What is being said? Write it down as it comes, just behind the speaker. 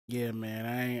Yeah, man,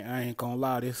 I ain't gonna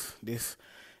lie. This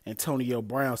Antonio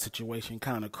Brown situation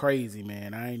kind of crazy,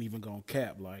 man. I ain't even gonna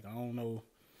cap. Like, I don't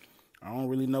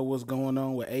really know what's going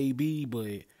on with AB,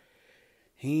 but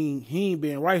he ain't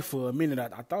been right for a minute. I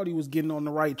thought he was getting on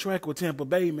the right track with Tampa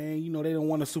Bay, man. You know, they don't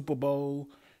won a Super Bowl.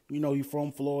 You know, he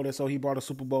from Florida, so he brought a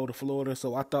Super Bowl to Florida.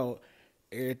 So I thought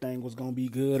everything was gonna be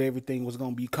good, everything was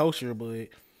gonna be kosher, but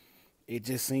it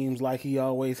just seems like he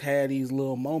always had these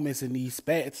little moments and these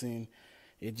spats, and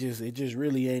it just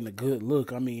really ain't a good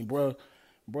look. I mean, bruh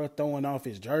throwing off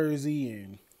his jersey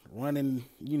and running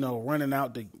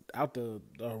out the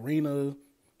arena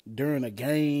during a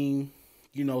game,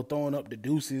 you know, throwing up the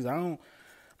deuces. I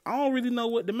don't really know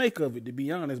what to make of it, to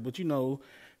be honest. But you know,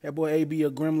 that boy AB a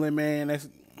gremlin, man.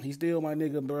 He's still my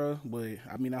nigga, bruh. But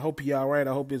I mean, I hope he all right.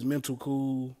 I hope his mental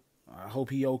cool. I hope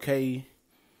he okay.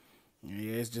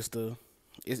 Yeah, it's just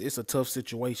it's a tough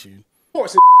situation.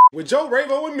 Sports with Joe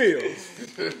Ravo and Mills.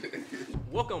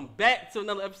 Welcome back to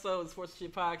another episode of the Sports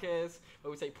Shit Podcast,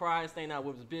 where we take pride in staying out of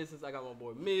women's business. I got my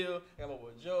boy Mill, I got my boy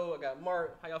Joe, I got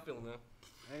Mark. How y'all feeling, man?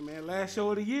 Hey, man, last show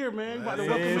of the year, man. About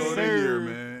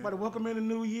to welcome in the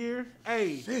new year.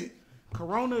 Hey, shit.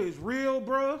 Corona is real,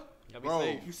 bro.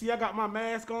 Bro, you see I got my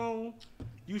mask on.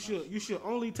 You should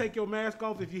only take your mask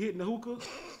off if you're hitting the hookah.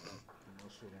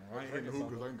 I ain't hitting the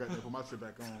hookahs. I ain't got to put my shit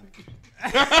back on.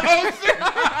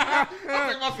 I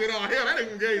take my shit on. Hell, that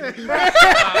nigga gave me.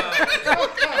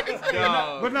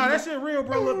 But nah, that shit real,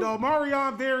 bro. Look, the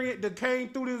Omarion variant that came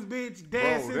through this bitch,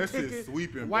 dancing, that shit kicking,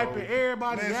 sweeping, wiping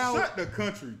everybody man, out. Shut the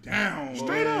country down,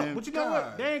 Straight man. up. But you know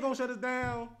what? They ain't gonna shut us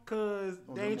down because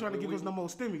they ain't trying to give us no more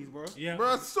stimmies, bro. Yeah.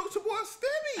 Bro, shoot your boy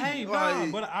Stimmy. Hey, like,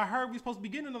 nah, but I heard we supposed to be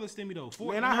getting another stimmy though.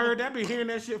 Man, I heard that. Been hearing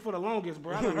that shit for the longest,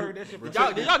 bro. I done heard that shit for Did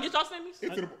y'all get y'all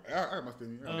stimmies? I heard my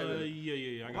Stimmy.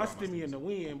 Yeah. I my got stimmy in the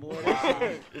wind, boy.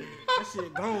 That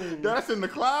shit gone. That's in the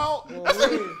cloud. Boy,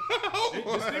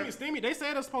 the stimmy. They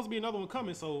said there's supposed to be another one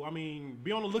coming, so I mean,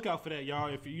 be on the lookout for that, y'all.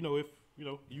 If you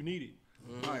need it.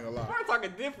 I ain't gonna lie. We're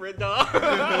talking different, dog.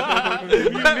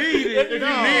 if you need it,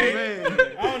 man.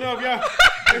 I don't know if y'all.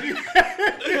 If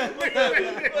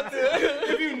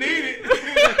you need it,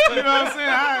 you know what I'm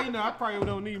saying? I probably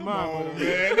don't need mine. Oh, But,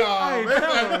 man. No,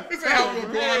 man. This ain't how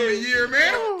we're going in the year,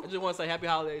 man. I just want to say happy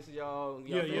holidays to y'all.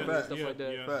 Yeah, and stuff like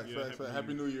that. Facts.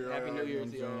 Happy New Year. Happy New Year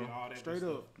to y'all. Straight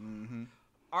up.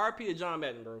 RP to John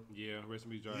Madden, bro. Yeah, rest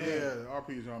in peace, John. Yeah,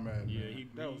 RP is John Madden. Yeah,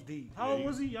 That was deep. How old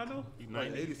was he? Y'all know? He's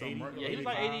Like 90, 80 something, right? Yeah, he was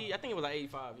like 80. I think it was like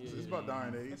 85. Yeah, It's about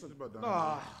dying age. It's about dying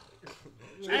Nah.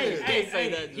 Hey, say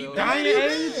that, Joe. Dying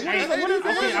age? Hey, What is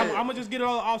okay, that? I'm gonna just get it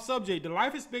all off subject. The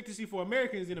life expectancy for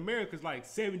Americans in America is like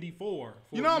 74.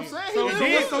 You know what I'm saying? So, He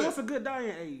then- live so what's a good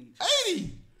dying age?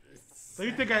 80. So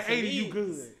you think at 80 you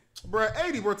good? Bro,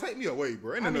 80, bro, take me away,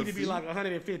 bro. Ain't I enough need to be seat. like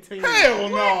 115. Hell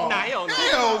no. Nah, hell no.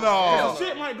 Hell no.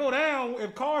 Shit might go down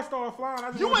if cars start flying. I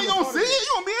just You wanna ain't be a gonna part see of it. You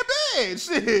gonna be in bed.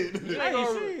 Shit. You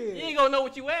shit. ain't gonna know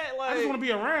what you at. Like, I just want to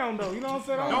be around though. You know what I'm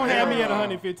saying? Don't have me at Hell no.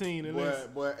 115 unless.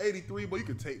 Boy, 83, boy, you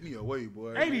can take me away,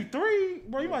 boy. 83,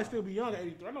 bro. You might still be young at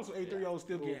 83. I know some 83-year-olds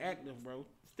still get active, bro.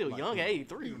 still young at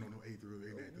 83. You don't know 83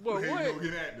 ain't active. Boy, Hey, what? You don't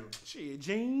get active. Shit,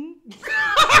 Gene.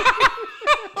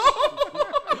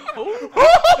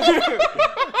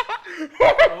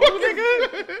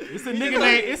 It's a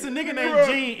nigga named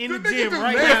Gene in the This nigga gym just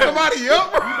right made now. somebody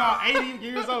up, You about 80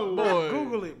 years old. Boy.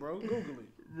 Google it, bro. Google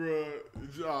it. bro.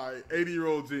 All right,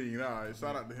 80-year-old Gene. All right,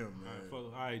 shout out to him, man.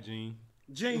 All right, Gene.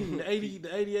 Gene, the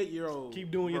 88-year-old.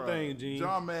 Keep doing your Bruh, thing, Gene.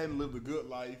 John Madden lived a good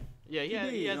life. Yeah,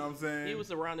 did, he you know what I'm saying? He was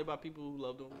surrounded by people who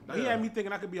loved him. Now, he had me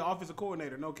thinking I could be an offensive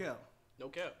coordinator. No cap. No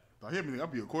cap. I hear me, I'll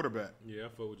be a quarterback. Yeah, I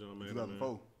fuck with John Madden.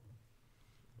 2004.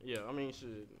 Yeah, I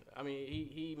mean,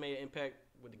 he made an impact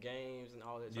with the games and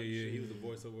all that. Type of Yeah, shit. he was the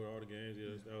voice over all the games.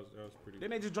 Yeah, that was pretty.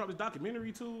 Then they just dropped this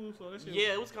documentary too. So that shit.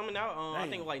 Yeah, it was coming out. I Damn.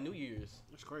 think like New Year's.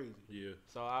 That's crazy. Yeah,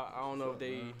 So I don't know if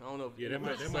they. I don't know if yeah, that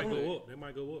might go up. That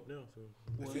might go up now. So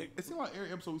It seemed like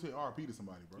every episode we say RP to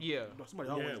somebody, bro. Yeah. Somebody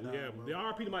always died, yeah. bro. The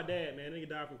RP to my dad, man. Nigga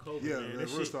died from COVID. Yeah, man.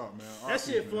 that's real talk, man. That RP,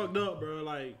 shit man. fucked up, bro.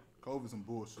 Like COVID some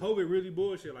bullshit. COVID really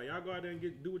bullshit. Like y'all go out there and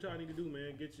do what y'all need to do,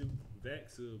 man. Get your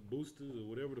vax or boosters or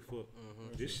whatever the fuck.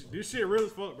 This shit real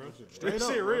as fuck, bro. Straight This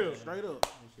up, shit bro. real. Straight up.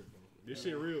 This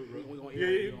shit real, bro. We gonna Yeah,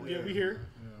 hear it. we here.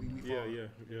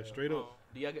 Yeah. Straight up.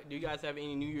 Do you guys have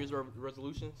any New Year's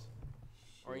resolutions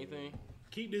or anything?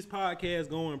 Keep this podcast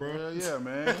going, bro. Yeah,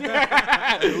 man.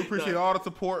 We appreciate all the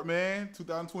support, man.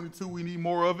 2022, we need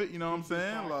more of it. You know what I'm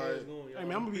saying? Like, Hey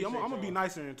man, I'm gonna be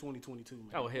nicer in 2022, man.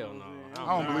 Oh hell no!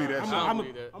 I don't believe that shit. I don't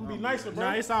believe that. I'm gonna be nicer, bro.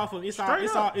 Nah, it's all for it's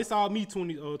all me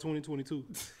 2022.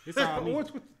 It's all me.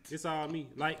 What- It's all me.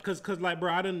 Like cause like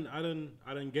bro, I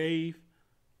done gave,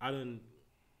 I done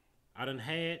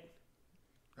had.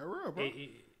 That real, bro.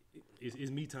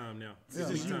 It's me time now. It's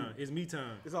me time. It's me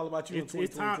time. It's all about you.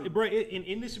 It's time, bro.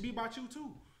 And this should be about you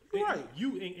too. Right.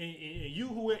 You and you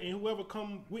whoever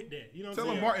come with that. You know what I'm Tell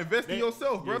saying? him, Mark, invest in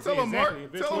yourself, bro. Yes, Tell him, Mark.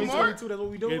 exactly. Tell him, Mark. 2022, that's what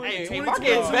we doing. Hey, Mark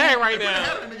getting bad right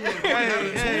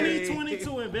now.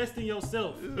 2022, invest in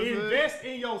yourself. Invest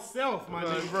in yourself, my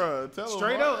nigga. Bro, tell him,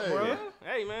 Straight Mark, up, hey. bro.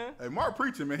 Hey, man. Hey, Mark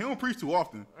preaching, man. He don't preach too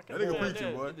often. That nigga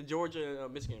preaching, boy. The Georgia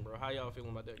and Michigan, bro. How y'all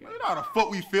feeling about that game? You know how the fuck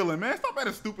we feeling, man. Stop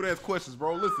asking stupid ass questions,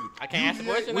 bro. Listen. I can't ask the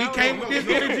question We now? came with this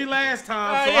energy last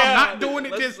time, so yeah. I'm not doing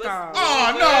it Let's- this time.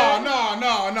 Oh,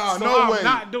 So no I'm way.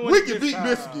 not doing We it can this beat time.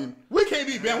 Michigan. We can't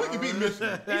beat Bama. We can beat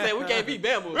Michigan. He said we can't beat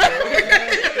Bama.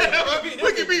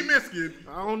 We can beat Michigan.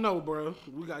 I don't know, bro.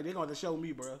 They're going to show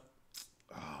me, bro.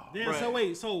 Then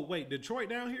Right. so wait, Detroit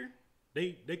down here?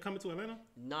 They coming to Atlanta?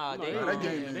 Nah, No, they. they- That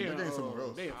game, they- that game somewhere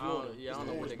else. They in I don't, Florida. yeah, I don't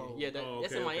know where they Bowl. Yeah, Oh,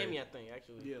 that's okay, in Miami, okay. I think,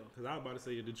 actually. Yeah. Because I was about to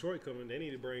say, if Detroit coming, they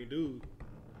need to bring dude.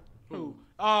 Who?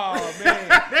 Oh, man.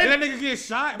 That nigga get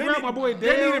shot, bro. My boy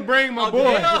Dale. They need to bring my Oh, boy.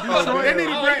 Dale? Detroit. They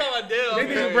need to bring. They They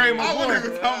need to bring my I wasn't boy.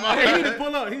 even talking about He need to that.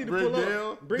 pull up. He need to Bring pull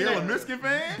Dale. up. Bring Dale a that. Michigan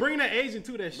fan? Bring that Asian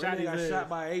too that That shot nigga his got ass. shot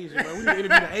by an Asian, bro. We need to interview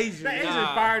the Asian. That Asian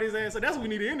Nah. fired his ass. So that's what we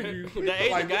need to interview. The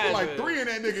Asian guys. like man. 3 in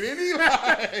that nigga, didn't he?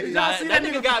 Like, Nah, see that that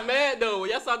nigga nigga- got mad though.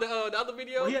 Y'all saw the other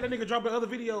video? Oh, yeah, that nigga dropping other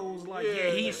videos like, Yeah.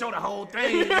 he ain't show the whole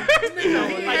thing. He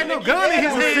had no nigga, gun in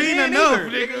his I've hand. seen then enough, either.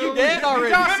 nigga. You dead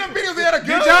already. none of them videos he had a gun.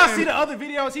 Did y'all see the other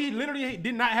videos? He literally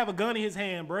did not have a gun in his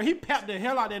hand, bro. He papped the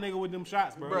hell out that nigga with them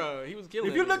shots, bro. Bro, he was killing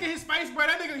If you it. look at his face, bro,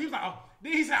 that nigga, he was like, oh.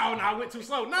 Then he said, oh, no, I went too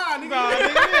slow. Nah, nigga,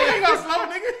 he ain't go slow,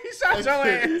 nigga. He shot your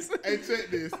ass. Hey, check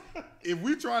this. If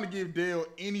we trying to give Dale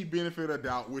any benefit of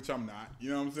doubt, which I'm not, you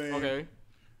know what I'm saying? Okay.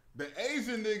 The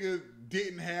Asian nigga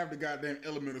didn't have the goddamn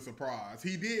element of surprise.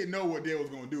 He did know what Dale was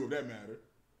gonna do, if that mattered.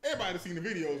 Everybody seen the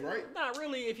videos, right? Not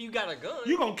really if you got a gun.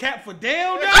 You gonna cap for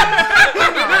Dale, dog?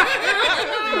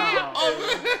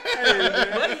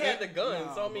 But he had the gun,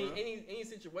 so I mean, any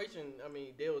situation, I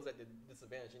mean, Dale was at the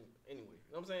disadvantage anyway.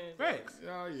 You know what I'm saying? Facts.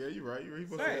 Yeah, you're right. You're right.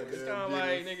 Facts. It's kind of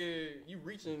like, nigga, you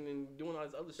reaching and doing all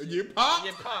this other shit. You pop?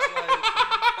 You pop,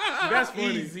 like, That's funny.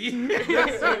 Easy. he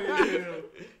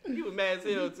was mad as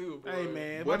hell too, bro. Hey,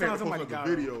 man. Boy, By the time that somebody the got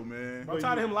video, him. man. I'm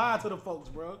tired of him lying to the folks,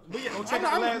 bro. But yeah, check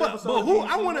out the last But episode. who of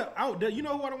I BBC. want to, you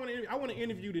know who I want to interview? I want to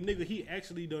interview the nigga he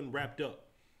actually done wrapped up.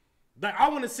 Like I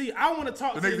want to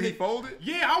talk The to the nigga he nigga. folded?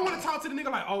 Yeah, I want to talk to the nigga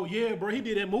like, oh yeah, bro, he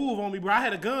did that move on me, bro. I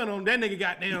had a gun on him. That nigga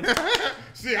goddamn.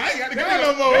 Shit, I ain't got the gun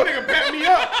no more. That nigga packed me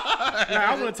up. Like,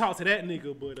 I want to talk to that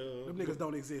nigga, but Them niggas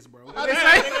don't exist, bro. Like they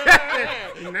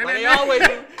always do.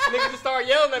 Niggas just start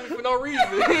yelling at me for no reason.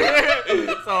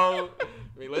 So,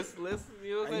 I mean, let's you know what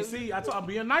You I'm saying? see, I'm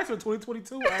being nicer in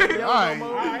 2022. I ain't yelling no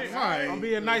more. I'm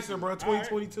being nicer, bro.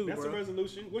 2022, That's bro. a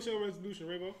resolution. What's your resolution,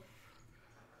 Raybo?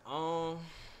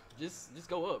 Just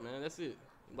go up, man. That's it.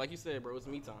 Like you said, bro, it's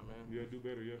me time, man. Yeah, do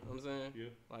better. Yeah. You know what I'm saying? Yeah.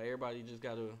 Like everybody just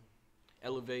gotta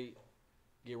elevate,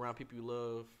 get around people you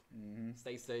love,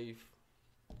 stay safe.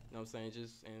 You know what I'm saying?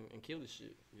 Just and kill this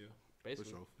shit. Yeah. For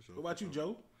Basically. sure. What about you,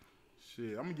 Joe? Shit,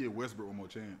 I'm gonna give Westbrook one more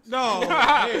chance. No.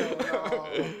 Hell no.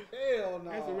 Hell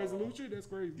no. That's a resolution. That's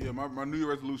crazy. Yeah, my New Year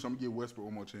resolution, I'm gonna give Westbrook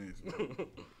one more chance.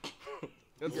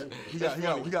 That's- He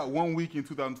got 1 week in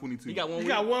 2022. He got one You week.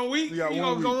 got 1 week? He got you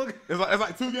 1 gonna week. go? It's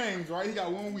like 2 games, right? He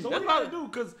got 1 week. So what That's you gotta do?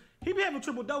 Because he be having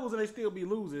triple doubles and they still be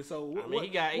losing. So what, I mean, he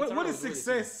got 8 what is turnovers with it,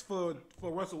 success for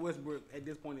Russell Westbrook at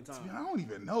this point in time? I don't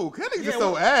even know. That nigga Yeah, just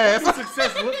so what ass. does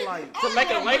success look like? To make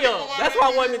a layup. That's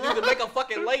what I wanted to do, to make a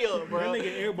fucking layup, That bro.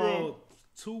 nigga airball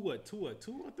two or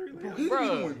three. He layups? be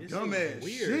Bro, doing this dumb shit ass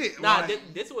weird. shit. Nah,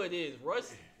 like, this is what it is.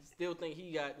 Russ still think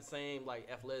he got the same like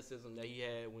athleticism that he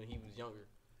had when he was younger.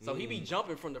 So he be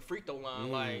jumping from the free throw line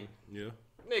like, Yeah.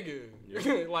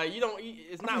 nigga, like you don't.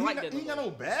 It's not like that. He ain't got no no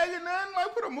more. bag or nothing.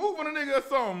 Like, put a move on a nigga or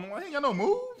something. Like, he ain't got no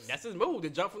moves. That's his move to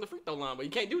jump from the free throw line, but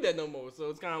you can't do that no more. So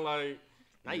it's kind of like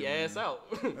now your ass out.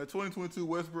 At 2022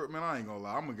 Westbrook, man, I ain't gonna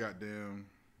lie.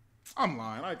 I'm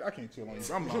lying. I can't chill on you.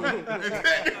 I'm lying.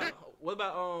 What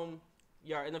about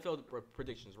your NFL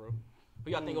predictions, bro? Who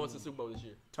y'all think going to the Super Bowl this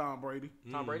year? Tom Brady.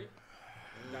 Tom Brady?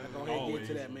 Gotta go ahead and get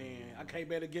to that man. I can't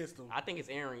bet against him. I think it's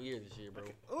Aaron year this year, bro.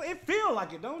 Oh, it feel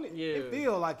like it, don't it? Yeah. It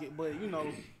feel like it, but you know,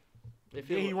 If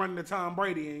then he running to Tom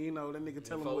Brady, and you know that nigga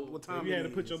tell him what If time you it had to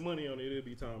is. put your money on it, it'd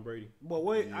be Tom Brady. But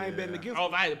what? I ain't betting against Oh,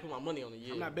 him. if I had to put my money on it,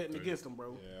 yeah. I'm not betting against him,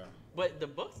 bro. Yeah. But the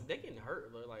Bucks, they getting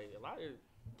hurt. Like a lot of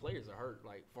players are hurt.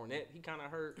 Like Fournette, he kind of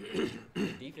hurt.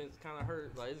 Defense kind of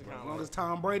hurt. Like it's kind As of long like, as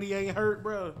Tom Brady ain't hurt,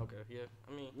 bro. okay, yeah.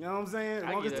 I mean, You know what I'm saying? As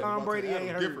I long get as that. Tom Brady ain't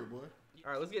hurt. Different, boy.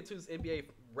 all right, let's get to this NBA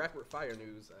rapid fire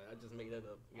news. I just made that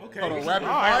up. You know? Okay. Hold on, rapid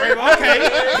All fire. right, okay.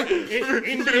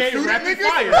 NBA shoot rapid niggas?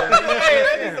 fire. Hey,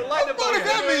 that needs to light the What does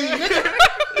that mean, nigga?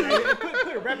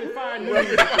 Put a rapid fire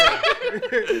news.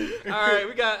 All right,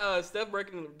 we got Steph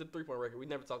breaking the 3-point record. We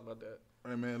never talked about that.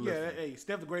 Hey man, Yeah, listen. hey,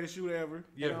 Steph the greatest shooter ever.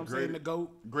 You know what I'm great. saying? The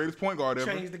GOAT. Greatest point guard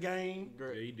ever. Changed the game.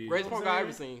 Great. Yeah, he did. Greatest point You know guard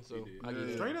what I've I'm ever seen. So He I did. get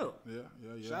it. Straight up.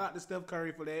 Yeah. Shout out to Steph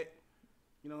Curry for that.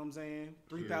 You know what I'm saying?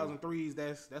 3,000 threes,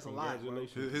 that's a lot, bro.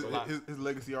 Congratulations. His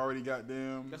legacy already got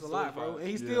them. That's a lot, bro. And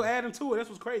he's Yeah. still adding to it. That's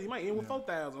what's crazy. He might end with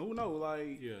 4,000. Who knows?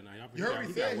 Like, Yeah, nah, y'all You heard what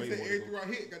he said? He said way every more to throw I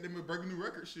hit got them breaking new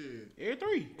record shit. every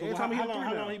three. go. Every time he How hit a three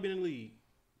long now. he been in the league?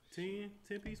 10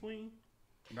 piece wing?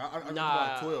 I did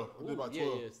Nah, about 12. I did about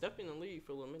 12. Yeah. Steph in the league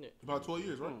for a little minute. About 12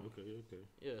 years, right? Okay.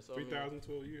 Yeah, so I mean,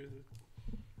 3,012 years.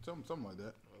 Something like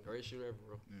that. great shooter ever,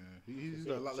 bro. Yeah, he's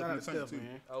got a lot Shout left out in to the tank Steph, too.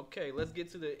 man. Okay, let's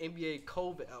get to the NBA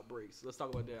COVID outbreaks. Let's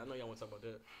talk about that. I know y'all want to talk about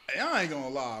that. Hey, I ain't gonna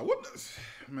lie. What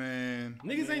the man?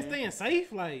 Niggas ain't staying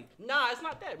safe. Like, Nah, it's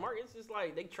not that, Mark. It's just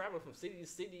like they travel from city to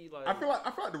city. Like I feel like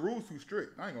the rules too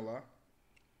strict. I ain't gonna lie.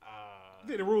 You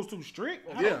think the rules too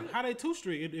strict? how they too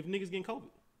strict if niggas getting COVID?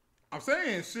 I'm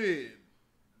saying shit.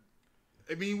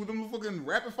 I mean, with them fucking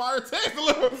rapid fire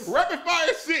tests, rapid fire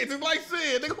shit, just like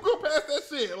shit, they gonna go past that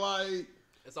shit. Like,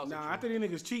 it's also Nah, true. I think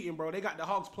these niggas cheating, bro. They got the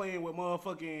Hawks playing with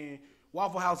motherfucking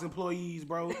Waffle House employees,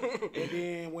 bro. And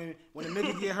then when the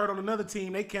niggas get hurt on another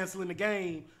team, they canceling the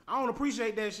game. I don't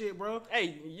appreciate that shit, bro.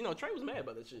 Hey, you know Trey was mad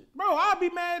about that shit. Bro, I'd be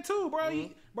mad too, bro.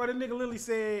 Bro, the nigga literally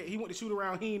said he went to shoot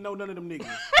around. He ain't know none of them niggas.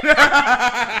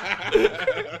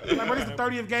 Like, bro, this the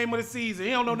 30th game of the season.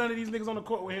 He don't know none of these niggas on the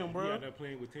court with him, You bro. out there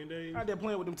playing with 10 days? Out there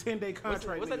playing with them 10-day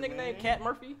contract. What's that niggas, nigga man. name? Cat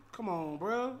Murphy. Come on,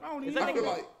 bro. I don't Is even. that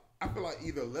nigga- I feel like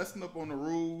either lessen up on the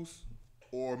rules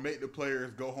or make the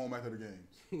players go home after the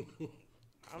games.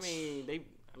 I mean,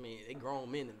 they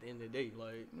grown men at the end of the day.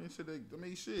 Like,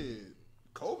 Shit.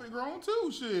 COVID grown too.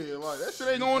 Shit, like that shit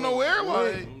ain't going nowhere.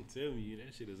 Like, I'm telling you,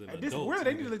 that shit is an Hey, this is adult. where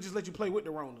they need to just let you play with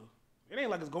the Rona. It ain't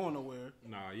like it's going nowhere.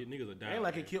 Nah, you niggas will die. It ain't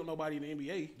like man. it killed nobody in the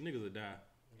NBA. Niggas will die.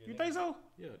 You think so?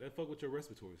 Yeah, that fuck with your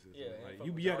respiratory system. Yeah, like fuck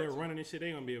you with be out there yours. running and shit, they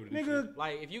ain't gonna be able to do Nigga, shit.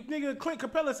 like if you Clint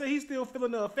Capella said he's still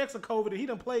feeling the effects of COVID and he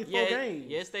done played 4 games.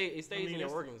 yeah, it stays in your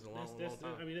that's- organs a long that's-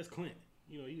 time. I mean, that's Clint.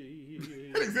 You know, he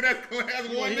that's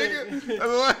one nigga.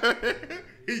 That's one.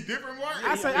 He different, Mark.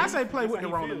 I say play that's with how the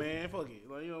he Rona, feel. man. Fuck it.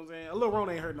 Like, you know what I'm saying? A little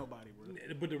Rona ain't hurt nobody, bro.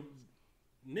 But the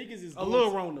niggas is A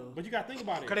little Rona. But you gotta think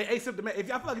about it. Cause they asymptomatic.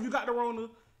 I feel like if you got the Rona,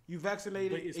 you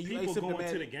vaccinated, But it's and you people going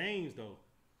to the asymptomatic. games though.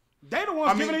 They the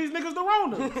ones I mean- giving these niggas the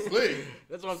Rona. Slick.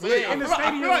 That's what I'm Slick. saying. I In the feel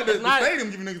stadium, like the it's not- stadium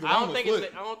giving niggas the I don't wrong think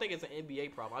slick. I don't think it's an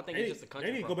NBA problem. I think They, it's just a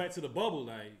country they need to go problem. back to the bubble.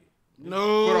 Like,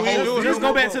 No, For the we ain't whole doing season? no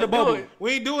more back to the bubble.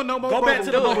 We ain't doing no more. Go back bubble.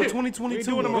 to the bubble. We ain't 2022.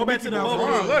 doing no Go more back to the Mickey Mouse bubble.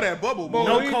 I love that bubble, Bro, boy.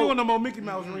 No we ain't COVID. doing no more Mickey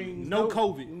Mouse rings. No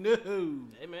COVID. No.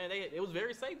 Hey man, it was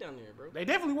very safe down there, bro. They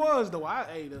definitely was though.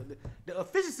 The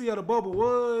efficiency of the bubble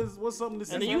was something to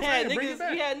see. And then you had Bring it niggas,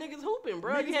 back. you had niggas hooping,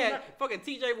 bro. Niggas you was had not- fucking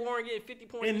T.J. Warren getting 50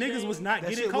 points. And a niggas game. was not That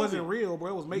getting shit COVID. wasn't real, bro.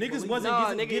 It was make Niggas believe. wasn't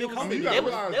Nah, getting nigga, it was- I COVID. mean, you They gotta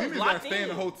was- realize they was these niggas locked gotta stay in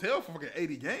the in. hotel for fucking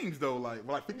 80 games though,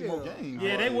 like 50 more Yeah. games.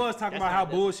 Yeah, they like, was talking That's about not- how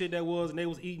that's- bullshit that was, and they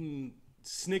was eating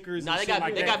Snickers Nah, and they shit got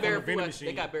like they that got from bear the vending food. machine.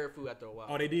 They got bear food after a while.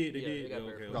 Oh, they did. They Yeah, did. they got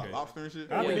bear Okay, food. got okay. lobster and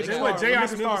shit. I Yeah, think they that's what started- J.R. niggas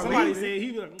Smith, started somebody leaving. said.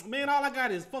 He was like, man, all I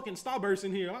got is fucking Starburst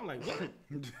in here. I'm like, what?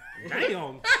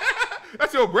 Damn.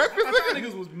 That's your breakfast, I thought nigga.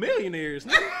 niggas was millionaires.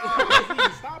 Nigga.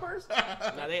 Eating Starburst?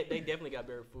 Nah, they definitely got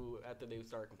bear food after they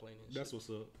started complaining. and That's shit. what's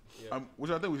up. What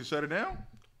y'all think? We should shut it down?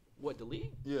 What, the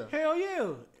league? Yeah. Hell yeah.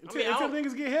 Until, I until don't-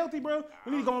 niggas get healthy, bro.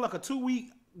 We need to go on like a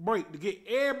 2-week break to get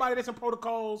everybody that's in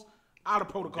protocols out of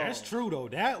protocols. That's true though.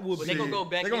 That would But be. they gonna go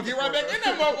back. They gonna into get right back in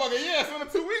that motherfucker. Yeah, so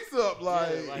the 2 weeks up. Like,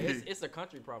 Yeah, like it's a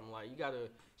country problem. Like you gotta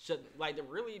shut. Like to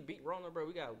really beat Rona, bro,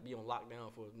 we gotta be on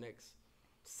lockdown for the next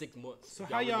 6 months. So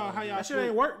how y'all That shit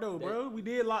ain't work though, bro. We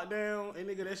did lockdown, and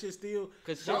nigga, that shit still.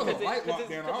 Because That was a light lockdown.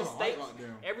 That was a light states,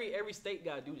 lockdown. every state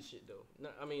gotta do the shit though. No,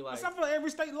 I mean like I feel like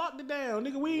every state locked it down,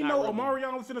 nigga. We ain't Not know really.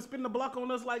 Omarion was finna spin the block on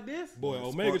us like this. Boy,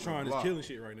 Spark Omegatron the is block. killing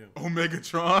shit right now.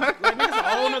 Omegatron. Like niggas a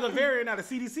whole nother variant now. The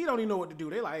CDC don't even know what to do.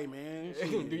 They like, hey man,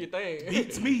 shit, do your thing.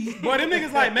 beats me. Boy, them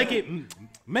niggas like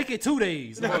make it 2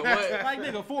 days. Like, What? like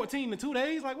nigga, 14 to 2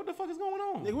 days. Like what the fuck is going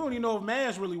on? Nigga, we don't even know if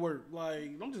masks really work.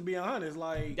 Like, I'm just being honest.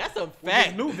 Like, That's a with fact.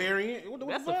 this new variant. What the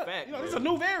That's fuck? a fact, You know, bro. this is a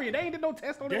new variant. They ain't did no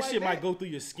test on it That like shit that. might go through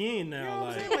your skin You know now. what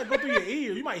I'm saying? Like It might go through your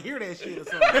ear. You might hear that shit or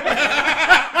something.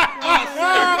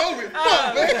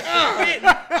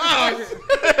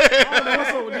 I don't know what's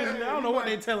up with this. I don't know what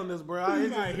they telling us, bro. you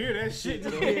It's might just, hear that shit,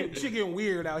 shit. shit getting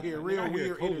weird out here. Real I hear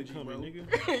weird COVID energy, coming, bro.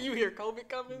 nigga. You hear COVID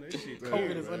coming? That shit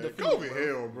COVID is undefeated. COVID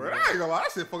hell, bro. I ain't gonna lie.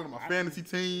 That shit fucking up my fantasy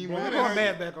team, Bro, man. Put my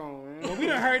mask back on, man. But we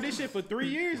done heard this shit for 3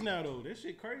 years now, though. That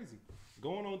shit crazy.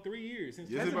 Going on 3 years since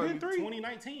Yes, Has it been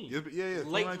 2019. Yeah, yeah,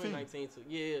 Late 2019. 2019. So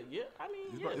yeah. I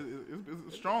mean, yeah.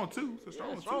 It's strong too. It's a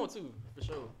strong Strong too. too, for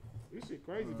sure. This shit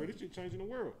crazy, bro. This shit changing the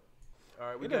world. All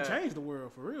right, we It done got. changed the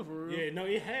world for real, for real. Yeah, no,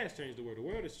 it has changed the world. The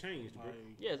world has changed, bro.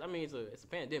 Yes, I mean it's a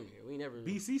pandemic. We never.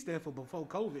 BC stand for before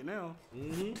COVID now.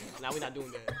 Now we're not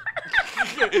doing that.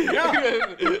 No,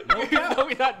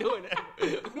 we're not doing that.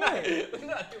 We're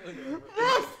not doing that.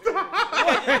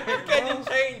 You can't just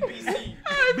change BC.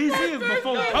 BC is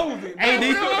before COVID. AD.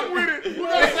 I'm with it. We're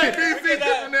gonna say DC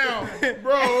different now,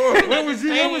 bro. Where was you?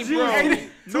 Where was you? Bro.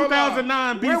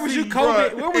 2009 BC. Where was you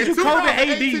COVID? Where was In you COVID AD?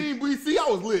 2018 BC, I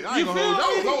was lit. I ain't gonna hold you.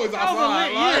 I was always That was a outside.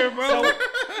 lit like- year,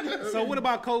 bro. So what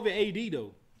about COVID AD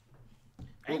though?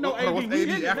 Ain't no What AD. was We AD in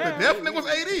it after now. definitely was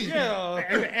AD.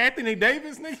 Yeah. Anthony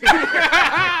Davis, nigga.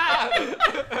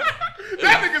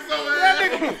 That nigga so ass.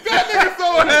 That nigga so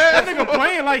ass. That nigga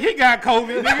playing like he got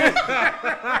COVID, nigga.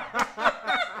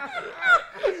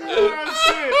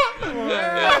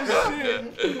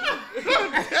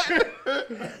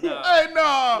 Hey,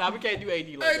 nah. Nah, we can't do AD like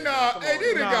Hey, that. nah. Come on, AD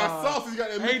bro. done got saucy. He got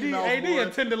that Mickey Mouse, AD boy. a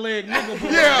tender leg nigga. Boy.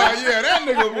 Yeah, that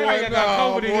nigga, boy. That nigga got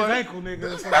Nah, COVID in his boy. ankle,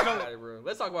 nigga. So All right, bro.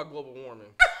 Let's talk about global warming.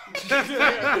 Let's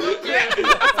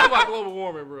talk about global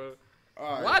warming, bro.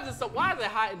 All right. Why is it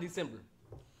hot in December?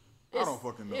 I don't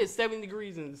fucking know. It's 70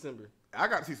 degrees in December. I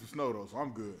got to see some snow, though, so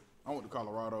I'm good. I went to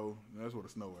Colorado. That's where the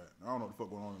snow at. I don't know what the fuck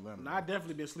going on in Atlanta. Nah, I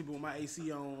definitely been sleeping with my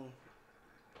AC on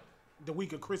the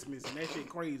week of Christmas, and that shit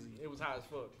crazy. It was hot as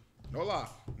fuck. No lie.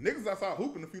 Niggas outside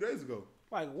hooping a few days ago.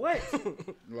 Like what?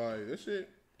 Like, that shit.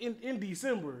 in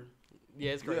December.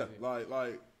 Yeah, it's crazy. Yeah,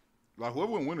 like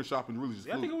whoever went winter shopping really just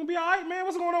Y'all think flew. it's gonna be alright, man?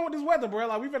 What's going on with this weather, bro?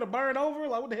 Like we finna burn over?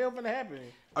 Like what the hell finna happen?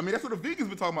 I mean, that's what the vegans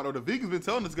been talking about, though. The vegans been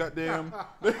telling us, goddamn.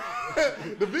 The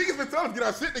vegans been telling us to get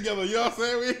our shit together, you know what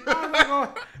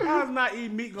I'm saying? How's not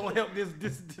eating meat gonna help this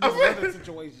weather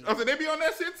situation? I said, they be on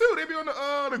that shit, too. They be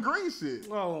on the green shit.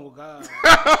 Oh God.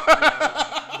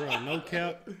 Bro, no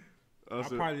cap. I I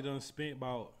said, probably done spent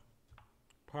about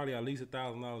at least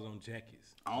 $1,000 on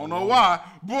jackets. I don't know why.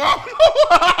 Boy,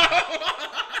 I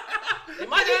It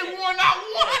might ain't get, worn out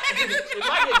one. it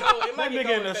might get cold. It That might get nigga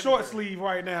cold in a February. short sleeve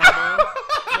right now, man.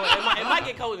 Well, it might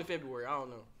get cold in February. I don't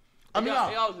know. I mean, It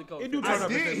always get cold. it in do February. turn I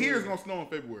up in did February. hear it's gonna snow in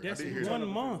February. That's I did hear one that.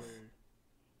 month.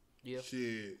 Yeah.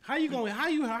 Shit. How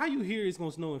you hear it's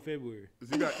gonna snow in February?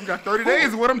 You got 30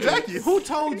 days with them jackets. Who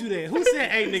told you that? Who said,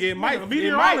 hey nigga, it might Nigga,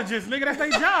 meteorologist, nigga, that's their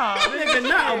job. nigga,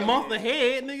 not a month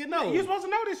ahead, nigga, no. You supposed to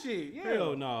know this shit. Yeah.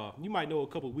 Hell no. You might know a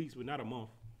couple weeks, but not a month.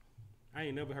 I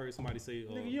ain't never heard somebody say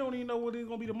Nigga, you don't even know what it's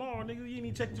gonna be tomorrow, nigga. You ain't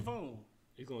even checked your phone.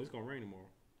 it's gonna rain tomorrow.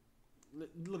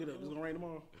 Look it up. It's gonna rain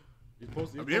tomorrow. It's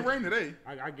supposed to, I mean, it rained today.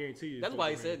 I guarantee you. it's That's supposed why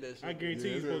to he said rain. that shit. I guarantee Yeah,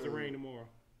 you it's supposed to yeah. rain tomorrow.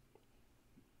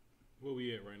 Where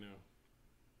we at right now?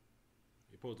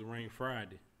 It's supposed to rain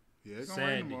Friday, Yeah, it's gonna rain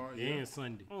Saturday, tomorrow. Yeah. and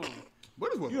Sunday.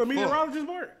 What is what? You a meteorologist,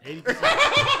 Bart? 80%.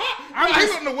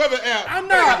 He's on the weather app. I'm He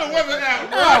not. got the weather app,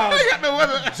 bro. He got the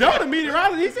weather app. Joe, the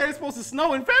meteorologist, he said it's supposed to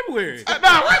snow in February. Nah,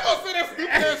 Rainbow said that stupid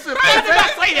ass shit. I did not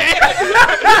say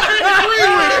that.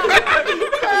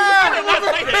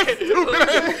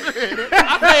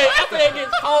 I said it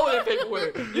gets cold in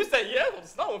February. You said yeah, it's gonna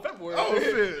snow in February. Oh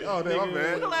shit. Oh damn, my Nigga.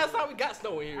 bad. When the last time we got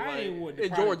snow in here? I ain't Like, what, in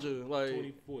probably Georgia, like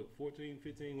 24, 14,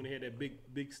 15, when they had that big.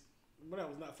 But that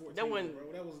was not 14, That one-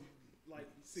 bro. That was like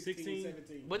 16, 16?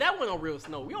 17. but that wasn't on real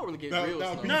snow. We don't really get That- real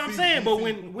that snow. be- No, I'm saying, but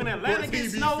when Atlanta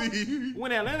gets snow, BC.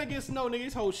 when Atlanta gets snow, nigga,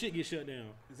 this whole shit gets shut down.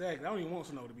 Exactly. I don't even want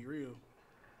snow to be real.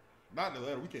 Not in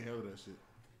Atlanta. We can't handle that shit.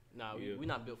 Nah, Yeah. we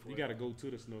not built for You it. gotta go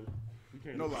to the snow. You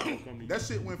can't No lie. come to That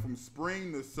shit went from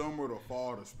spring to summer to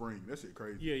fall to spring. That shit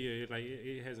crazy. Yeah,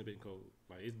 it hasn't been cold.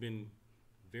 Like it's been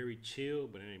very chill,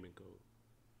 but it ain't been cold.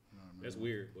 That's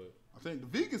weird, but I think the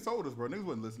vegans told us, bro. Niggas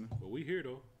wasn't listening. we here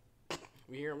though.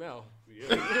 We hear him now.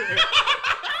 Yeah.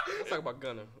 Let's talk about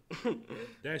Gunna.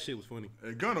 That shit was funny.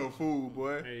 Hey, Gunna a fool,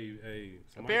 boy. Hey.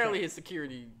 Apparently his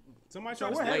security. somebody So tried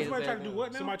to what steal. happened? Somebody tried to do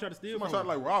what now? Somebody tried to steal. Somebody from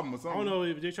tried to him. like rob him or I something. don't know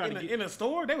if they tried to get In a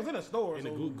store? They was in a store. in so-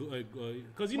 the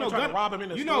because you Somebody know tried to Gunna, rob him in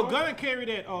the you know store? Gunna carry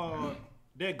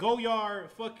that Goyard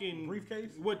fucking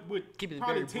Briefcase? with Keep it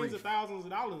probably very tens brief. of thousands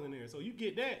of dollars in there. So you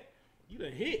get that, you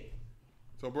done hit.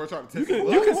 So, bro, tried to You text can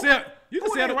him. you can sell you can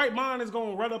Who in sell the right mind is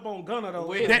gonna run up on Gunna though?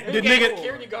 With- that, the He gave nigga a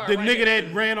security guard the right nigga there.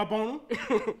 that ran up on him.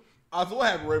 So what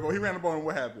happened, Raybo? He ran up on him.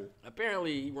 What happened?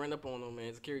 Apparently he ran up on him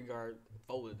and security guard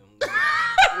folded him.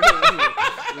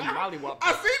 Mollywopped.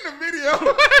 I seen the video.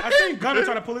 I seen Gunna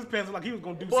try to pull his pants like he was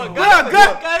gonna do Boy, something. Gunna-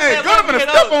 Hey, said, Gunna "Let me gonna get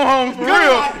step up." on Holmes for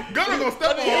real. Gunna gonna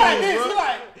step on Holmes,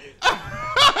 bro.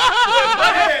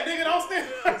 Yeah, nigga,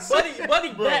 don't stand.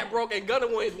 Buddy back broke and Gunner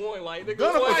won his one. Like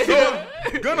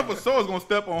nigga, Gunner for sure is gonna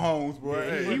step on Holmes, bro.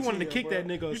 He Hey. wanted to kick that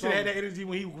nigga. You should have had that energy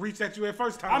when he reached at you at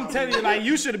first time. I'm telling you, like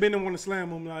you should have been the one to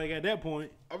slam him. Like at that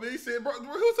point. I mean, he said, bro, he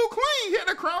was so clean. He had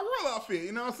that Crown Royal outfit.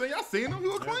 You know what I'm saying? Y'all seen him? He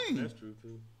was clean. That's true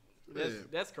too.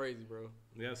 That's crazy, bro.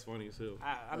 That's funny as hell.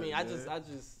 I mean, I just.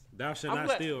 Thou shalt I'm not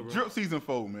glad- steal, bro. Drip season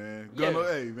 4, man. Yeah. Gunner,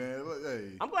 hey, man. Look, hey.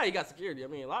 I'm glad he got security. I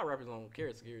mean, a lot of rappers don't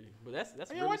carry security, but that's Yeah,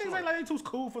 really why niggas smart. ain't like they too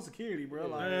cool for security, bro?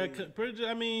 Like,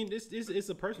 I mean, it's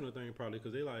a personal thing probably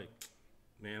because they like,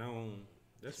 man, I don't.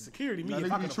 That's security. Me, Now, if they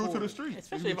I be can true to afford the it. streets.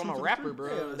 Especially They if be I'm true a to the rapper, streets.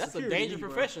 bro. Yeah, That's a security, dangerous bro.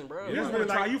 profession, bro. They Yeah, just it's want really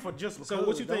to try like- you for just because. So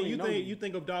what you don't think? even know You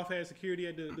think if Dolph had security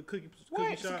at the cookie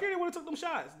What? shop? Security would have took them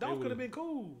shots. Dolph could have been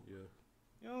cool. Yeah.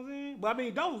 You know what I'm saying? But I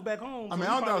mean, Dolph was back home. I so mean, he I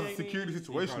don't know probably the ain't security even-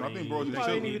 situation. I think, bro, He He just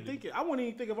probably They ain't showed even think it. I wouldn't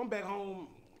even think if I'm back home,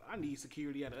 I need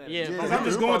security at Yeah, gym. because I'm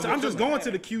just going to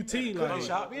the the QT. Like,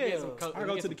 shop. Yeah, I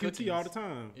go to the QT all the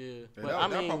time. Yeah, Yeah, but that I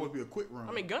probably mean, would be a quick run.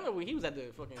 I mean, Gunner, he was at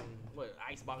the fucking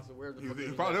icebox or wherever the he fuck was he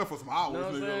was probably at. there for some hours. You know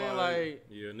what I'm nigga, saying? like, Like,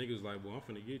 Yeah, niggas like, well, I'm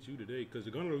finna get you today because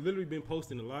the Gunner literally been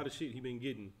posting a lot of shit he been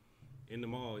getting in the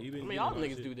mall. He been I mean, getting all a lot of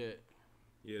niggas shit. do that.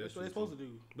 Yeah, That's that's what they true, supposed to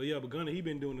too. do. But yeah, but Gunner, he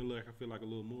been doing it like I feel like a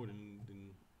little more than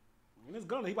And it's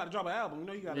Gunna. He about to drop an album. You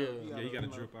know, you got to. Yeah. he got to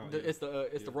drip out. It's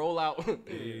the rollout.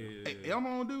 Yeah. hey, I'm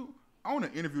gonna do. I want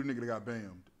to interview the nigga that got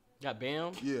bammed. Got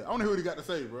bam. Yeah, I want to hear what he got to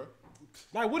say, bro.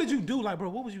 Like, what did you do? Like, bro,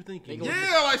 what was you thinking? They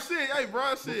Yeah, like shit. Hey,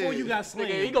 bro, shit. Before you got slammed.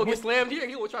 Nigga, he gonna get slammed here.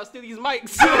 He gonna try to steal these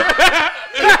mics. bam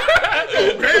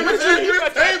this shit to the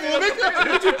table, nigga.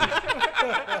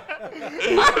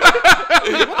 What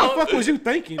the fuck was you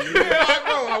thinking? Nigga? Like,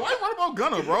 bro, like, why you worry about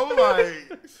Gunna, bro?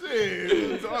 Like,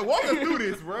 shit. So, like, walk us through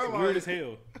this, bro. Weird Like, as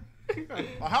hell.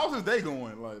 how's his day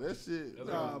going? Like, that shit.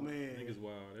 Oh man. Niggas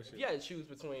wild. That shit. If you had to choose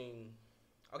between,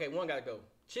 okay, one gotta go: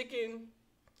 chicken,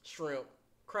 shrimp,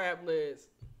 crab legs,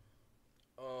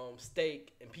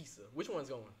 steak, and pizza. Which one's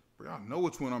going? Bro, y'all know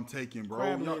which one I'm taking, bro.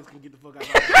 Crab Y'all- legs can get the fuck out. Of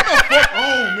here.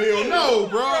 Oh, Mill, no,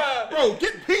 bro. Bro,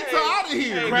 get pizza out of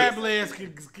here. Crab legs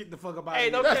can get the fuck up out. Hey,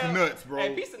 of no here. That's cap. nuts, bro.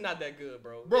 Hey, pizza not that good,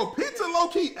 bro. Bro, pizza low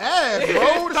key ass,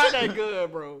 bro. It's not Shit- that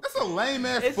good, bro. That's a lame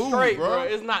ass It's food, straight, bro.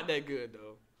 It's not that good though.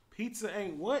 Pizza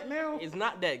ain't what now? It's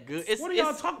not that good. It's, What are y'all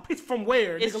it's, talking? Pizza from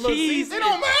where? it's Nigga, Little cheese. Caesar? It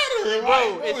don't matter, Bro,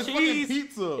 like, it's fucking cheese,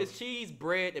 pizza. It's cheese,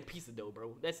 bread, and pizza dough,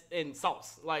 bro. That's and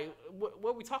sauce. Like, what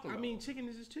are we talking I about? mean, chicken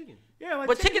is just chicken. Yeah, like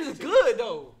but chicken is good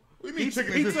though. What do you mean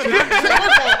chicken is pizza just chicken?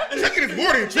 First of all, chicken is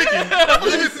more than chicken.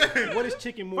 What you saying? What is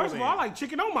chicken more First of than? all, I like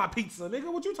chicken on my pizza,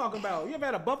 nigga. What you talking about? You ever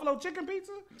had a buffalo chicken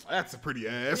pizza? That's a pretty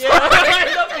ass. Yeah.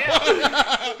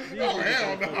 Oh,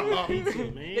 hell no. pizza,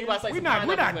 Think man. about say We're some not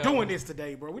pineapples now. doing this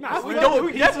today, bro. We're not. We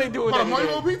definitely doing Hold on, that.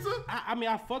 Mario today. pizza? I mean,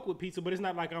 I fuck with pizza, but it's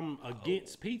not like I'm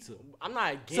against pizza. I'm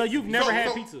not against. So you've it. never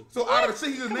had pizza? So out of the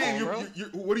shit he just Come named, on, bro.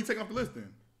 what are you taking off the list then?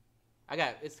 I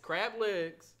got it's crab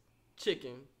legs,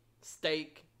 chicken,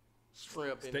 steak,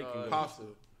 shrimp, Steak and and Pasta.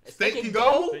 steak Steak and can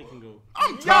go. They can go.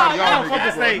 I'm tired I of don't y'all fuck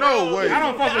with niggas, bro. steak. No way. I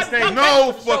don't fuck with steak.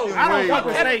 No fucking I don't way, fuck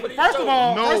with bro. steak. For the First of show.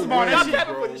 all, No first of all, way. that Y'all shit.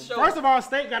 capping for the show. First of all,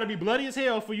 steak gotta be bloody as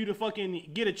hell for you to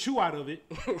fucking get a chew out of it.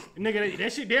 Nigga,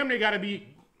 that shit damn near gotta be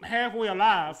halfway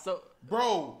alive.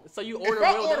 Bro, So you if order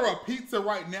I well order done? a pizza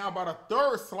right now, by the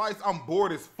third slice, I'm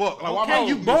bored as fuck. Like, why am I Okay,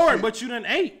 you eating this bored, shit? but you done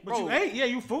ate. But you Bro. ate, yeah,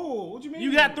 you fool. What you mean?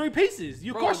 You got 3 pieces. Of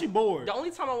Bro, course you bored. The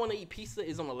only time I want to eat pizza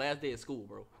is on the last day of school,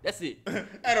 bro. That's it.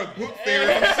 At a book fair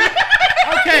or some shit.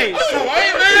 Okay, so so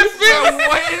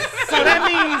that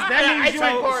means you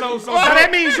ain't. So that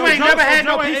means you ain't never had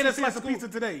no Joe ain't ate a pizza slice since of school. pizza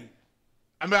today.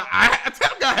 I mean, I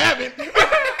tell you I haven't.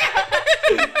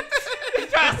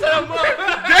 Try to set him up.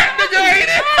 That nigga ate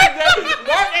it.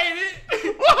 Mark ate it.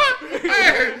 What?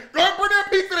 Hey, go and bring that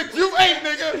pizza that you ate,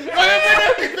 nigga. Go ahead and bring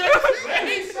that pizza that you ate.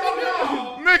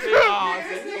 Nigga.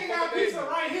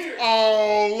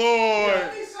 Oh,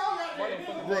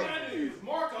 Lord.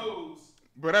 Marco's.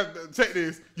 But check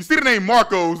this. You see the name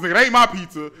Marco's, nigga. That ain't my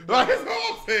pizza. Like, that's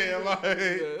what I'm saying.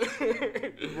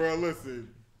 Like, bro, listen.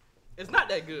 It's not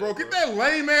that good. Bro, get that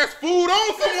lame ass food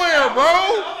on somewhere,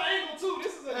 bro.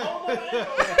 This is a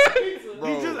Bro.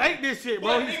 He just ate this shit,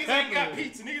 bro. He's ain't got capping.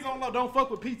 pizza. Niggas don't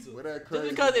fuck with pizza. But that Just crazy,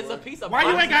 because it's boy. a piece of Why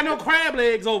you box- ain't got no crab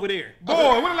legs over there?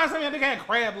 Boy, when the last time y'all nigga had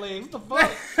crab legs? What the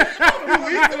fuck? You know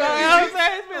what I'm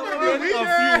saying? It's been a little bit. A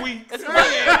few weeks. It's been-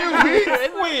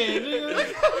 When,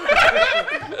 nigga?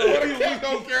 Cat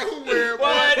don't care who wear it, Boy,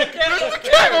 bro. the cat-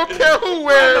 Cat don't care who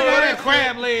wear Boy, it, that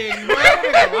crab legs, bro.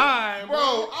 That nigga lying,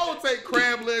 bro. I would take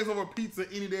crab legs over pizza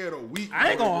any day of the week. I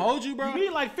ain't bro. gonna hold you, bro. You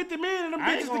need like 50 million of them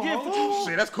I ain't bitches to gonna get hold food.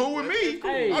 Shit, that's cool with me.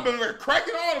 Hey. I've been like,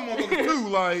 cracking all them motherfuckers too.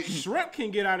 Like, Shrimp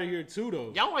can get out of here too,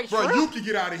 though. Y'all like bro, shrimp? you can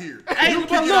get out of here. Hey, You but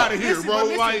can get look, out of here, listen, bro. but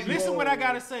listen, Like, listen what I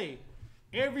gotta say.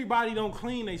 everybody don't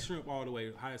clean their shrimp all the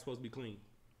way how it's supposed to be clean.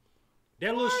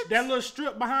 That little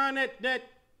strip behind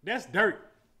that's dirt.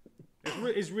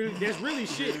 That's really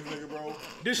shit. This nigga, bro.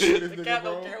 This shit. The cat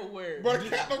don't care who wear it. But the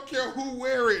cat don't care who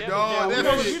wear it, Cat dog. don't care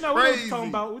That who shit You know what crazy. we talking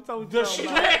about? We talking The about. shit.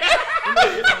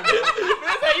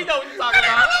 You know what you're talking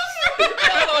about.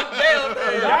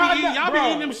 Y'all be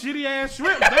eating them shitty ass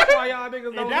shrimp. That's why y'all niggas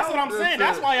don't And that's know. what I'm saying.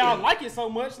 That's why y'all like it so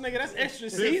much, nigga. That's extra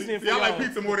seasoning for Y'all y'all. like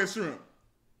pizza more than shrimp.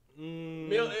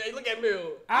 Mill, hey, look at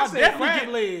Mill. I I'll said definitely crab get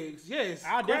legs. Yes,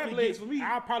 I'll crab definitely legs get. for me.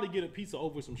 I'll probably get a pizza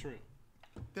over some shrimp.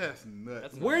 That's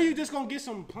nuts. Where you just gonna get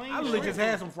some plain? I really shrimp? just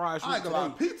had some fried I ain't shrimp gonna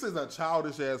lie, today. pizza is a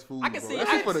childish ass food, I can bro. see. That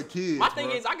shit for the kids. My thing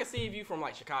bro. is, I can see if you from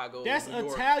like Chicago. That's New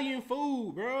York. Italian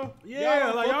food, bro. Yeah,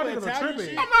 don't like, fuck y'all with niggas are Italian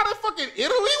tripping. shit? I'm not in fucking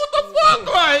Italy. What the fuck,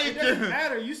 It doesn't like?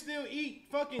 matter. You still eat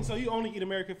fucking. So you only eat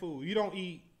American food. You don't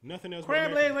eat nothing else. but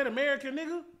Crab American. legs ain't American,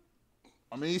 nigga.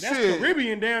 I mean, That's shit.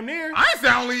 Caribbean, damn near. I ain't say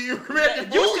I only eat American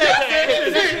food. You said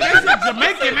that. That's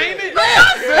Jamaican, ain't it?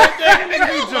 That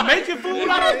nigga Jamaican food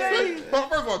nowadays.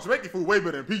 First of all, Jamaican food way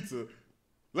better than pizza.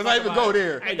 Let's not even go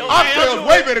there. Hey, don't- Oxtails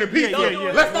way better than pizza.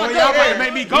 Yeah. Let's not Boy, go y'all there. might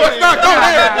make me go Let's there. not go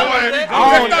there, Nah, boy.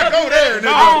 nah, Let's not go there, nigga.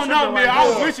 I don't know, man. I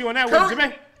was Boy. with you on that one.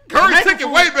 Curry- Curry Jamaican chicken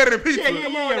food- way better than pizza.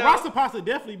 Yeah. Rasta pasta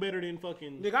definitely better than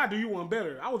fucking. Nigga, I do you one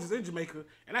better. I was just in Jamaica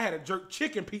and I had a jerk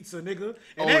chicken pizza, nigga, and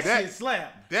Oh, that that- shit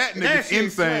slapped. That nigga's shit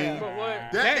insane. slapped. But what?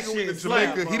 That That nigga went shit to slapped,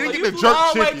 Jamaica. He bro. didn't You get the flew jerk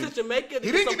all the way chicken. to Jamaica to He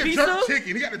get didn't some get the pizza? jerk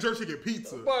chicken. He got the jerk chicken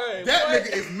pizza. Boy, That what?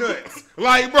 nigga is nuts.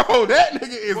 Like, bro, that nigga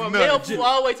is Bro, Mill nuts. flew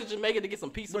all the way to Jamaica to get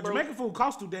some pizza, But bro. Jamaican food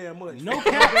costs too damn much. No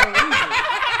cap.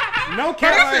 No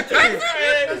cap.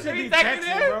 That shit be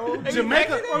taxing, bro.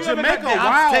 Jamaica Jamaica wild.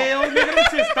 oxtail, nigga.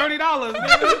 That shit's $30,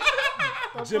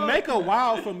 nigga. Jamaica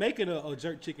wild for making a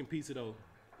jerk chicken pizza though.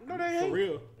 No, they For ain't.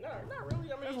 real. No, not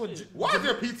really. I mean, That's what shit. Why is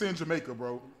there pizza in Jamaica,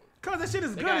 bro? Cause that shit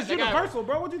is good. got- It's they got- universal,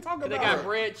 bro. What you talking They about? got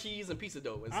bread, cheese, and pizza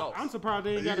dough and sauce. I'm surprised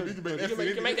they ain't got You can make a that You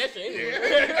shit. can make that shit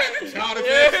anywhere. Childish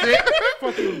ass shit.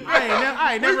 fucking.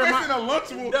 I ain't We never in missing my, a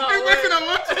Lunchable. No, We missing a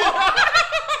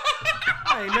Lunchable.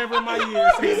 I ain't never in my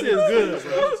years. Pizza is good,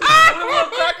 bro. Little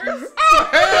crackers.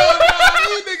 Hell no,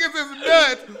 these niggas is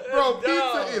nuts. Bro, Dog.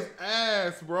 pizza is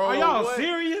ass, bro. Are y'all what?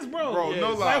 serious, bro? Bro, no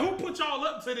Like, lie. who put y'all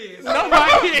up to this?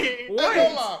 Nobody. Hey, no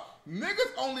lie.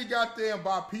 Niggas only got there and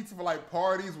buy pizza for like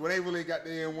parties where they really got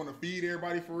there and want to feed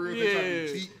everybody for real. They try to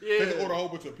Yeah, be cheap. yeah. They can order a whole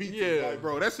bunch of pizzas. Yeah. Like,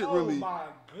 bro, that shit Oh really. my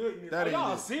goodness. That Are ain't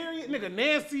y'all it. serious? Nigga,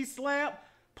 Nancy slap.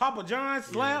 Papa John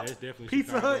slap. that's definitely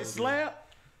Pizza Chicago, Hut dude. slap.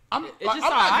 I'm, It's like, just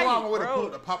I'm not alright, going out my way to bro. pull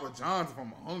up the Papa John's if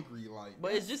I'm hungry. Like,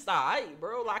 But it's just alright,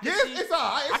 bro. Like, I yeah, can see, it's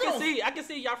alright. I can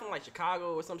see y'all from like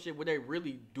Chicago or some shit where they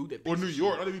really do that. Or pizza New shit.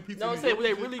 York. Let me pizza. No, I'm in saying New when they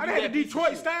York. really I do had that the pizza Detroit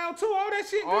shit. style too. All that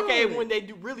shit. Okay, good. when they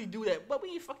do really do that, but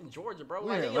we in fucking Georgia, bro. We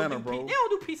Like, in they, Atlanta, don't do bro. They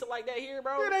don't do pizza like that here,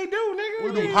 bro. Yeah, they do, nigga.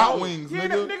 We do Yeah. hot wings, Yeah,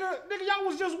 nigga. nigga, y'all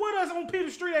was just with us on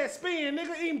Peter Street at Spin,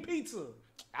 nigga, eating pizza.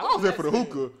 I was there for the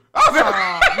hookah. I was there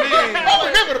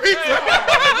for the pizza. I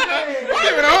was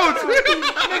there for the hookah.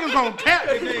 Niggas gonna cap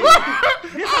today.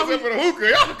 I was there for the hookah.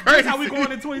 Y'all crazy. That's how we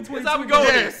going in 2022. That's how we going.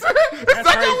 Yes. That's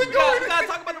how we We going. gotta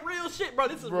talk about the real shit, bro.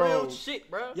 This is Bro. real shit,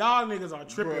 bro. Y'all niggas are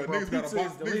tripping, Bro, bro. niggas got a Pizza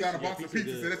box. is Niggas got a delicious. box of pizza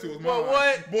pizza. good. Said that shit was But mine.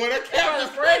 what? Boy, that They cat trying was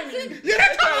to frame crazy. you. Yeah,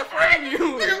 They trying to frame you.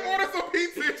 Niggas ordered some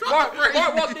pizza. and tried Mark, to frame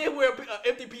Mark me. walked in with an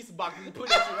empty pizza box and put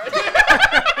that shit right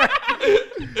there.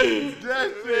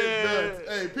 That shit nuts.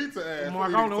 Hey, pizza ass. Mark,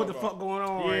 I don't know what the fuck going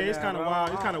on. Yeah, right it's now, kind of bro. wild.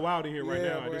 It's kind of wild in here right Yeah,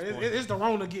 now. At bro. this point. It's the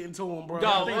Rona getting to him, bro.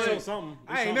 Dog, I think what? so. Something.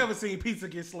 I ain't never seen pizza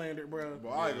get slandered, bro. Boy,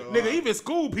 I ain't gonna Nigga, lie. even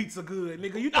school pizza good.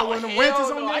 Nigga, you No, throwing them hell wrenches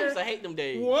no. on I there? used to hate them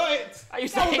days. What? I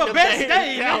used to That was hate the them best days.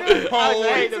 day, Yeah. nigga. I used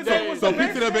to hate them Pizza days. was So the pizza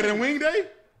best that better day. than Wing Day?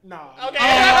 Nah. Okay.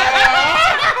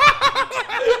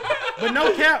 But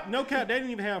no cap. They didn't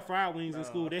even have fried wings in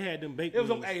school. They had them baked It was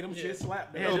wings. them, hey, them shit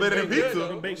slapped. They They had had No, them better than baked- pizza.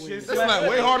 them baked Shit wings. slap. That's like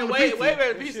way harder than way, pizza. way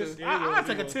better than pizza. I'll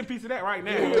take a 10-piece of that right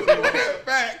now.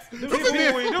 Facts.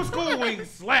 Them school wings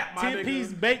slap, my 10-piece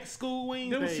nigga. baked school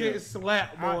wings. Them they- shit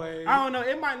slap, boy. I don't know.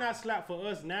 It might not slap for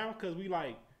us now because we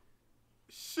like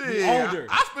Shit. older.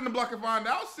 I spin the block and find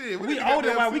out. Shit. we didn't older.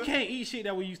 goddamn Like we shit. can't eat shit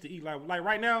that we used to eat. Like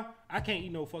right now, I can't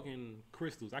eat no fucking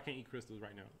crystals. I can't eat crystals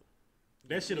right now.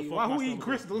 That shit. Why who eating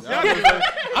crystals? I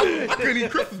couldn't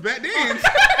eat crystals back then.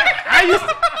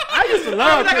 I used to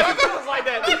love crystals. Crystals like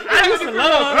that. I used to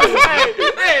love crystals.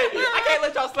 Hey, I can't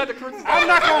let y'all slap the crystals. I'm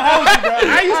not gonna hold you, bro.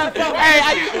 I used to fuck. Hey,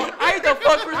 I used to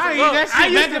fuck crystals I up. eat that I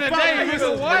shit used back to in the fuck day. with Nigga,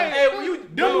 crystals, what? Hey, when you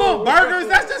Them little burgers,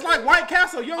 that's just like White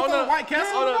Castle. You don't On know a White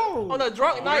Castle? on a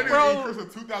drunk night, Chris bro. in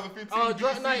 2015. On a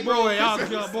drunk night, Boy, bro. y'all Chris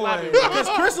is good boy. slapping, Because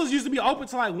Crystals used to be open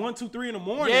till like 1, 2, 3 in the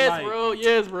morning. Yes, like, bro.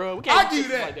 Yes, bro. We can't I give you do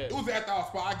that. like It was at our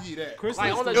spot. I give you that. Crystals,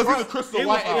 Like, on the It was drunk- either Crystal it or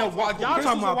was- Waffle yeah, House. Wa- Y'all Crystals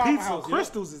talking or about Waffle pizza? House, yeah.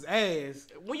 Crystals is ass.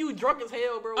 When you drunk as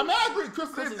hell, bro. I mean, I agree.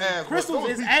 Crystal is ass. but Crystals so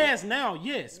is pizza. ass now,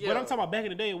 yes. Yeah. But I'm talking about back in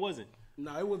the day, it wasn't.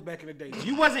 No, it was back in the day.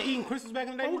 You wasn't eating Crystals back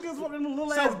in the day? Who gives a fuck them little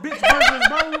So- ass bitch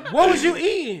burgers, bro? What was you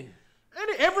eating? And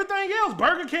everything else,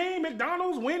 Burger King,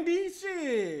 McDonald's, Wendy's,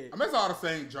 shit. I mean, it's all the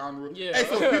same genre. Yeah. Hey,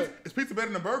 so is pizza better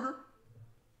than burger?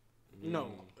 No,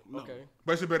 no. Okay.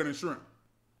 But it's better than shrimp.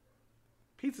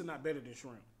 Pizza not better than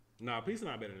shrimp. Nah, pizza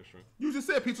not better than shrimp. You just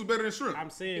said pizza's better than shrimp. I'm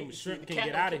saying shrimp can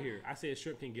get out of here. I said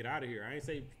shrimp can get out of here. I ain't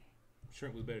say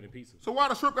shrimp was better than pizza. So why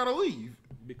the shrimp gotta leave?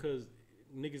 Because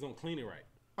niggas don't clean it right.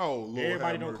 Oh, Lord.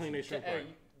 Everybody have don't mercy. clean their shrimp Hey, right.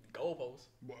 goalpost.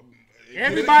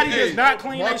 Everybody Hey, does not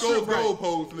clean their Marco's shrimp right.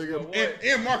 goalpost,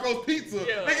 nigga. And Marco's pizza.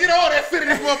 Yeah. Hey, get all that shit in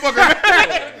this motherfucker,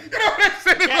 man. Get all that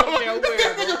shit in this Can't motherfucker. tell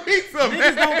This where, nigga pizza,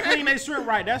 Niggas man. don't clean their shrimp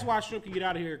right. That's why shrimp can get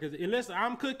out of here. Because unless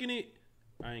I'm cooking it,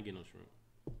 I ain't getting no shrimp.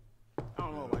 I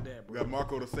don't know about that, We bro. got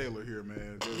Marco the Sailor here,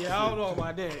 man. Yeah, I don't know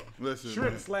about that. Listen,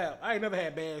 Shrimp man. slap. I ain't never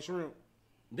had bad shrimp.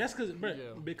 That's Yeah.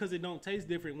 because it don't taste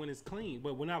different when it's clean.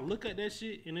 But when I look at that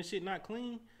shit and that shit not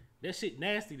clean, that shit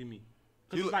nasty to me.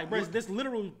 Cause You it's look- like, bro, you- this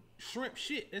literal shrimp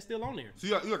shit that's still on there. So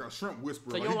you're like a shrimp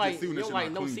whisperer. So you he don't just like see when you that don't shit like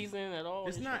not no clean. seasoning at all.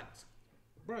 It's not,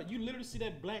 bro. You literally see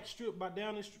that black strip by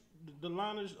down the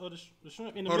line of the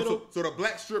shrimp in the Hold on, middle. so the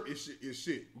black strip is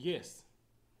shit. Yes,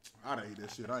 I done eat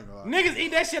that shit. I ain't gonna lie. niggas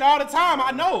eat that shit all the time.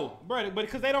 I know, bro, but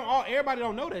because they don't all, everybody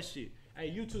don't know that shit. Hey,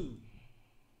 YouTube,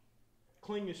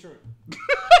 clean your shrimp.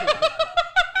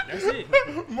 That's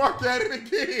it. Mark at it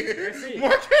again. That's it.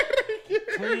 Mark at it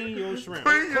again. Clean your shrimp.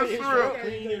 Clean your shrimp.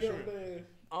 Clean your shrimp.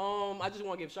 I just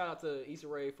want to give shout out to Issa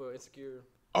Rae for Insecure.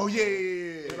 Oh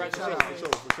yeah. Congratulations.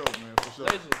 For sure, man. For sure.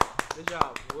 Legend. Good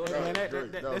job. Well That done. Man, was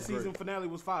great. That was season great. finale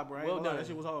was fire, bro. I ain't Well gonna lie, done. that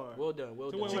shit was hard. Well done. Well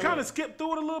So done. wait, She wait, kind of skipped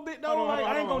through it a little bit, though. Hold on, Like, hold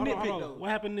on, I ain't hold gonna on, nitpick, hold on. though. What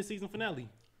happened in this season finale?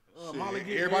 Molly Shit,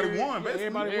 get everybody married. won, Yeah, basically.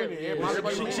 everybody Yeah, winning. yeah, Everybody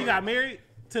everybody winning. She got married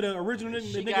to the original She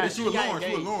nigga. got- that She was got Lawrence.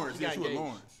 She was engaged. Lawrence. She Yeah, got she was engaged.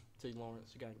 Lawrence. To Lawrence.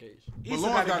 She got engaged. But Issa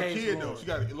Lawrence got got a engaged kid to though. Lawrence. She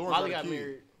got Lawrence Molly got got a kid.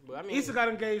 married. But I mean, Issa got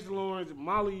engaged to Lawrence.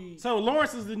 Molly, So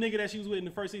Lawrence is the nigga that she was with in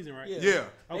the first season, right? yeah. Yeah.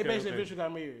 They Okay, basically okay. eventually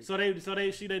got married. So they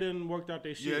didn't worked out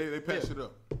their shit. Yeah, they patched it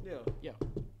up. Yeah. yeah.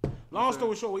 Long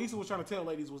story short, what Issa was trying to tell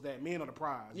ladies was that men are the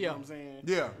prize. You know Yeah. what I'm saying?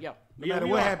 Yeah. Yeah. No matter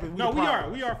what happens, no, the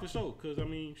prize. we are for sure. Cause I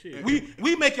mean, shit.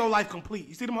 We make your life complete.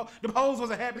 You see them hoes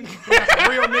wasn't happy. They got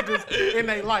some real niggas in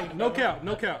their life. No cap,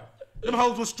 no cap. Them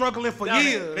hoes was struggling for Now they-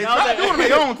 years. They tried doing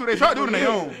their own too. They tried doing their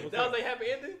own. That was a happy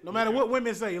ending. No matter what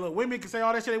women say, look, women can say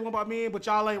all that shit they want about men, but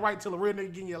y'all ain't right till a real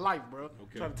nigga get in your life, bro.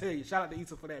 Okay. Trying to tell you. Shout out to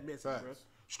Issa for that message, bro. Facts.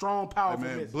 Strong, powerful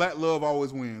Man, message. black love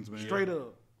always wins, man. Straight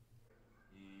up.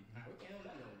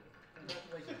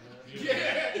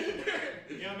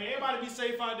 Yeah, man. Everybody be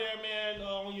safe out there, man.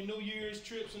 On your New Year's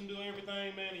trips and do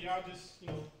everything, man. And y'all just,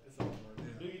 do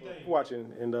your thing.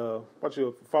 Watching and want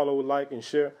you to follow, like, and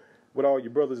share with all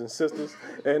your brothers and sisters,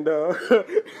 and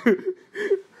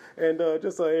and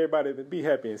just so everybody be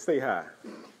happy and stay high.